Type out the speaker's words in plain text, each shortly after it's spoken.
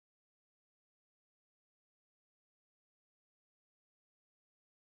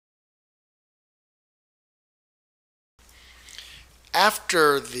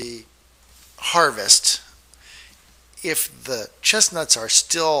after the harvest, if the chestnuts are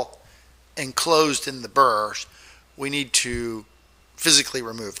still enclosed in the burrs, we need to physically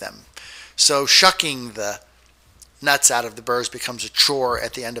remove them. So shucking the nuts out of the burrs becomes a chore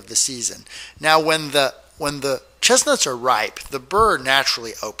at the end of the season. Now when the chestnuts are ripe, the burr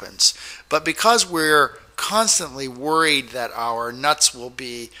naturally opens. But because we're constantly worried that our nuts will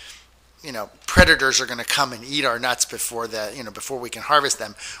be, predators are going to come and eat our nuts before we can harvest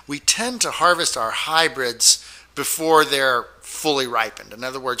them, we tend to harvest our hybrids before they're fully ripened. In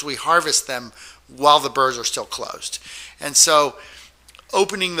other words, we harvest them while the burrs are still closed. And so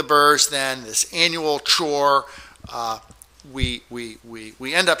opening the burrs then, this annual chore, we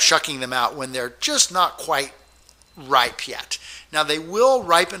end up shucking them out when they're just not quite ripe yet. Now they will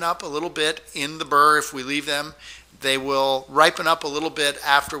ripen up a little bit in the burr if we leave them. They will ripen up a little bit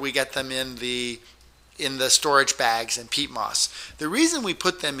after we get them in the storage bags and peat moss. The reason we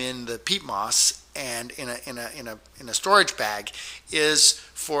put them in the peat moss and in a storage bag is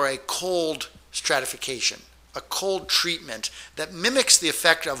for a cold stratification, a cold treatment that mimics the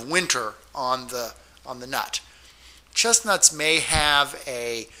effect of winter on the nut. Chestnuts may have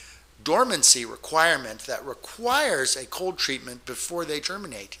a dormancy requirement that requires a cold treatment before they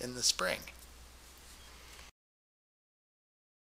germinate in the spring.